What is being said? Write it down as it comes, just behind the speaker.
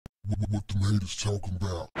what the haters talking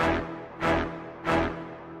about.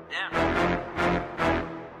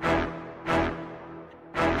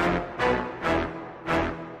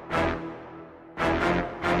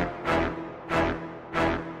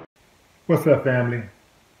 What's up, family?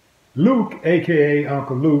 Luke, aka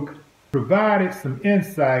Uncle Luke, provided some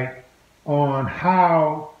insight on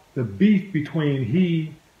how the beef between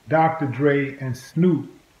he, Dr. Dre, and Snoop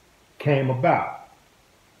came about.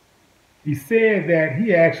 He said that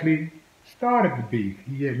he actually started the beef.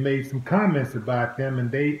 He had made some comments about them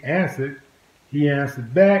and they answered. He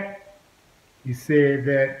answered back. He said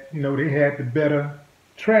that, they had the better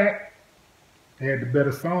track, they had the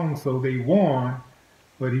better song, so they won.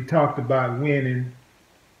 But he talked about winning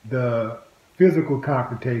the physical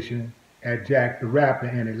confrontation at Jack the Rapper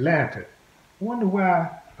in Atlanta. I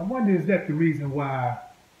wonder is that the reason why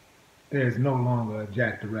there's no longer a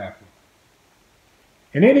Jack the Rapper?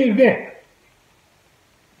 In any event,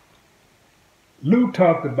 Luke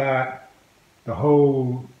talked about the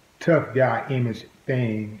whole tough guy image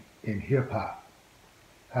thing in hip hop.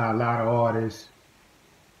 How a lot of artists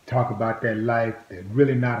talk about that life. They're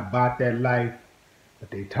really not about that life,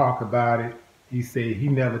 but they talk about it. He said he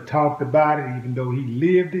never talked about it, even though he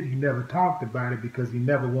lived it. He never talked about it because he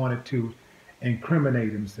never wanted to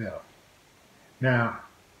incriminate himself. Now,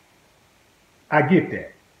 I get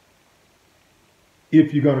that.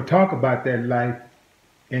 If you're going to talk about that life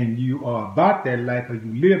and you are about that life or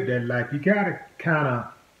you live that life, you got to kind of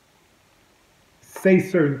say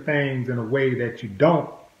certain things in a way that you don't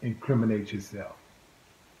incriminate yourself.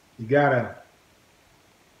 You got to,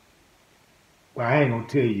 well, I ain't going to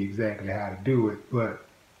tell you exactly how to do it, but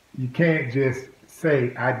you can't just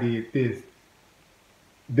say, I did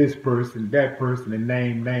this person, that person, and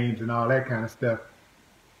name names and all that kind of stuff.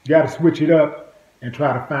 You got to switch it up and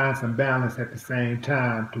try to find some balance at the same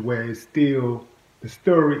time to where it's still, the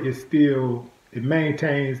story is still, it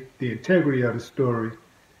maintains the integrity of the story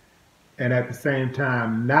and at the same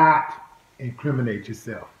time not incriminate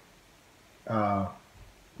yourself.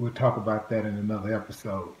 We'll talk about that in another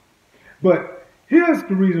episode. But here's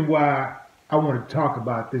the reason why I want to talk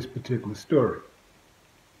about this particular story.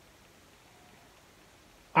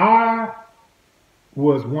 I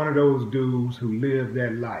was one of those dudes who lived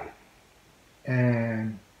that life.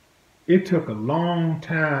 And it took a long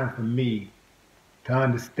time for me to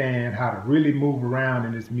understand how to really move around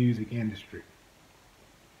in this music industry.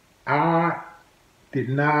 I did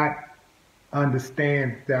not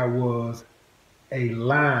understand that there was a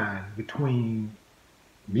line between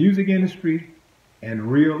music industry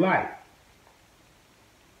and real life.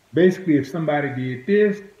 Basically, if somebody did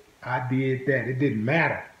this, I did that. It didn't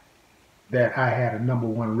matter that I had a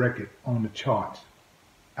 #1 record on the charts.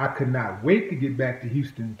 I could not wait to get back to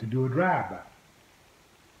Houston to do a drive-by.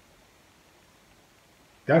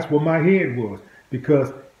 That's what my head was,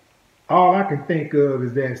 because all I can think of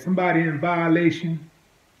is that somebody in violation,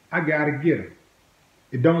 I gotta get them.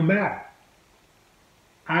 It don't matter.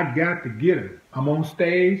 I got to get them. I'm on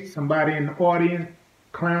stage, somebody in the audience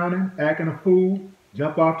clowning, acting a fool,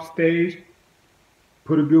 jump off the stage,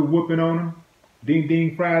 put a good whooping on them, ding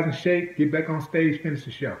ding, fries and shake, get back on stage, finish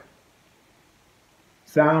the show.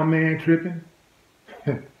 Sound man tripping.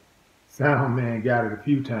 Sound man got it a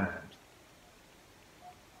few times.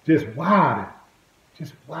 Just wilding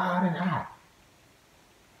hot.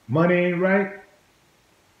 Money ain't right.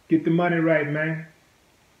 Get the money right, man.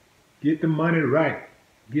 Get the money right.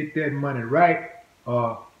 Get that money right,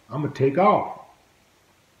 or I'm gonna take off.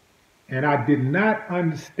 And I did not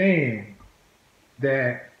understand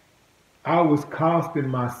that I was costing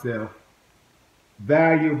myself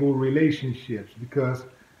valuable relationships because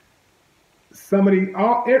and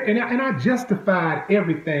I justified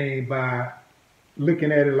everything by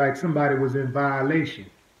looking at it like somebody was in violation.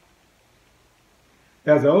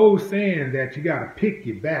 There's an old saying that you got to pick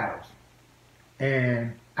your battles.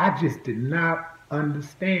 And I just did not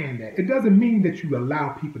understand that. It doesn't mean that you allow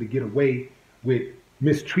people to get away with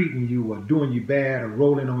mistreating you or doing you bad or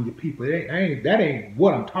rolling on your people. That ain't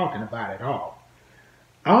what I'm talking about at all.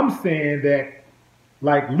 I'm saying that,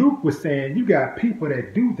 like Luke was saying, you got people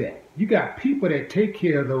that do that. You got people that take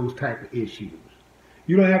care of those type of issues.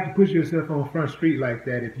 You don't have to push yourself on Front Street like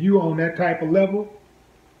that. If you on that type of level,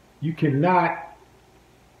 you cannot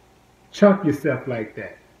chunk yourself like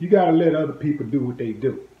that. You got to let other people do what they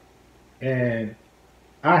do. And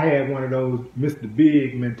I had one of those Mr.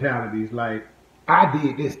 Big mentalities, like, I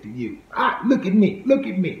did this to you. Look at me,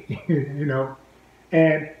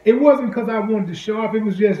 And it wasn't because I wanted to show off. It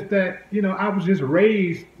was just that, I was just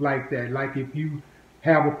raised like that. Like if you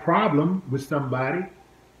have a problem with somebody,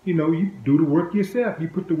 you do the work yourself. You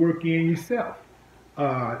put the work in yourself.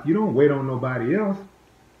 You don't wait on nobody else.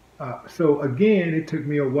 So again, it took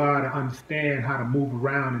me a while to understand how to move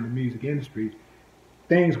around in the music industry.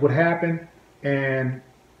 Things would happen, and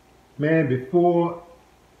man, before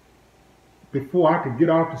I could get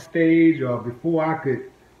off the stage, or before I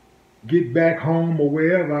could get back home or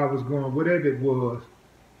wherever I was going, whatever it was,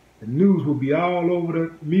 the news would be all over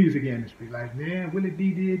the music industry. Like, man, Willie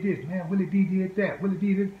D did this, man, Willie D did that, Willie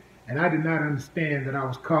D did. And I did not understand that I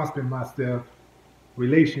was costing myself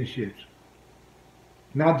relationships.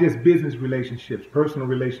 Not just business relationships, personal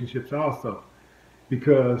relationships also.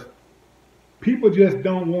 Because people just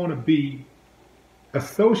don't want to be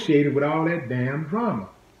associated with all that damn drama.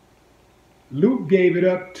 Luke gave it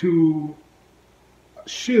up to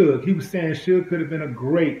Suge. He was saying Suge could have been a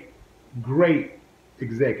great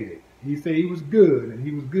executive. He said he was good, and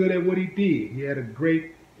he was good at what he did. He had a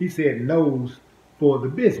great, he said, nose for the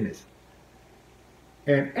business.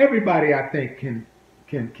 And everybody, I think, can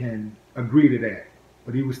agree to that.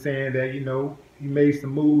 But he was saying that, you know, he made some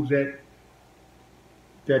moves that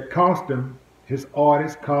cost him his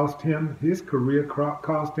artist, cost him his career,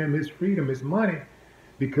 cost him his freedom, his money,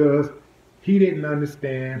 because he didn't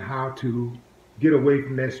understand how to get away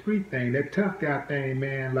from that street thing, that tough guy thing,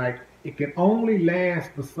 man. Like, it can only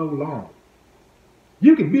last for so long.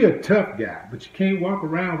 You can be a tough guy, but you can't walk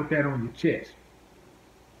around with that on your chest.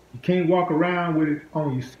 You can't walk around with it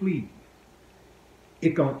on your sleeve.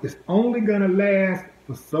 It's only gonna last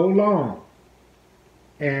for so long.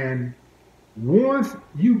 And once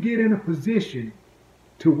you get in a position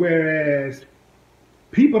to whereas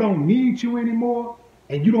people don't need you anymore,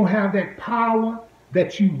 and you don't have that power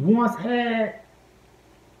that you once had,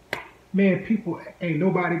 man, people, ain't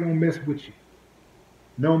nobody gonna mess with you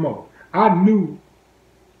no more. I knew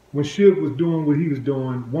when Suge was doing what he was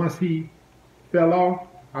doing, once he fell off,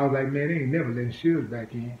 I was like, man, they ain't never letting Suge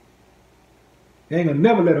back in. They ain't gonna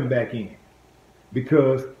never let him back in,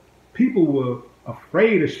 because people were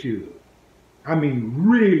afraid of Suge. I mean,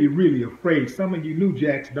 really, really afraid. Some of you new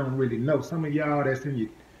jacks don't really know. Some of y'all that's in your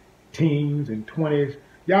teens and 20s,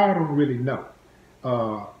 y'all don't really know.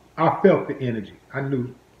 I felt the energy. I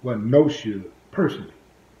knew, well, no Suge, personally.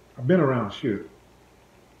 I've been around Suge.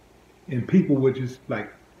 And people were just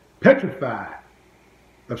like petrified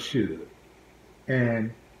of Suge.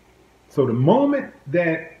 And so the moment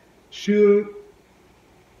that Suge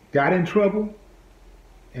got in trouble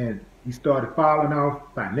and he started falling off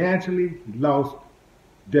financially, he lost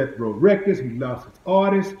Death Row Records, he lost his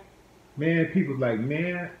artists, man, people was like,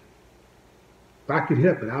 man, if I could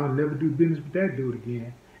help it, I'll never do business with that dude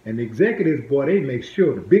again. And the executives, boy, they make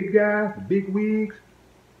sure, the big guys, the big wigs,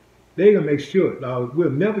 they're going to make sure, we'll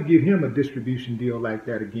never give him a distribution deal like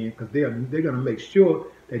that again, because they're going to make sure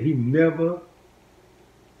that he never,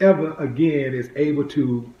 ever again is able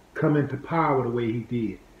to come into power the way he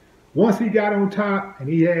did. Once he got on top and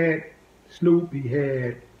he had Snoop, he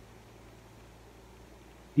had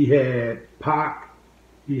Pac,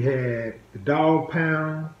 he had the Dog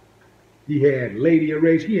Pound, he had Lady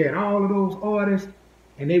Erase, he had all of those artists,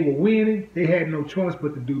 and they were winning. They had no choice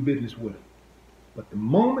but to do business with him. But the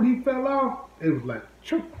moment he fell off, it was like,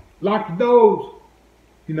 lock the doors,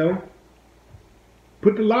 you know,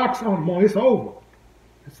 put the locks on him. It's over.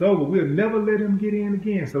 It's over. We'll never let him get in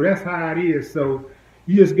again. So that's how it is. So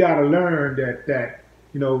you just got to learn that,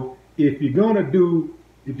 you know, if you're going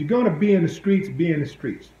to be in the streets, be in the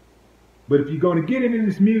streets. But if you're going to get into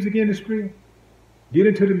this music industry, get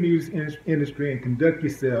into the music industry and conduct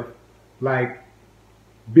yourself like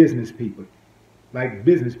business people,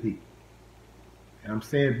 And I'm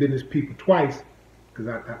saying business people twice, because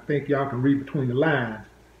I think y'all can read between the lines.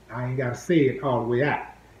 I ain't got to say it all the way out.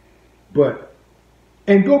 But,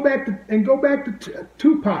 and go back to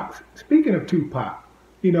Tupac. Speaking of Tupac,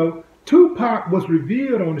 you know, Tupac was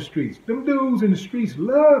revered on the streets. Them dudes in the streets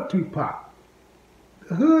love Tupac.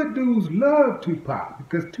 The hood dudes love Tupac,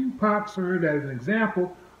 because Tupac served as an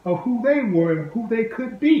example of who they were and who they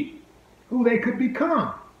could be, who they could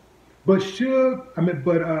become. But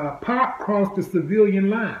Pac crossed the civilian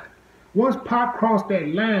line. Once Pac crossed that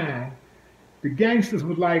line, the gangsters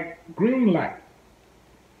was like, green light.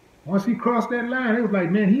 Once he crossed that line, it was like,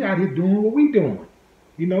 man, he out here doing what we doing.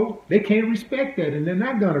 You know, they can't respect that, and they're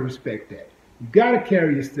not going to respect that. You got to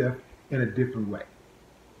carry yourself in a different way.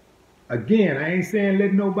 Again, I ain't saying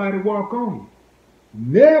let nobody walk on you.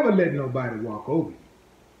 Never let nobody walk over you.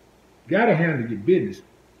 Got to handle your business.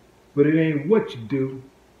 But it ain't what you do,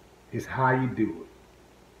 it's how you do it.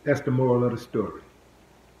 That's the moral of the story.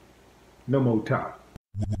 No more talk.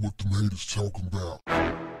 What the haters talking about?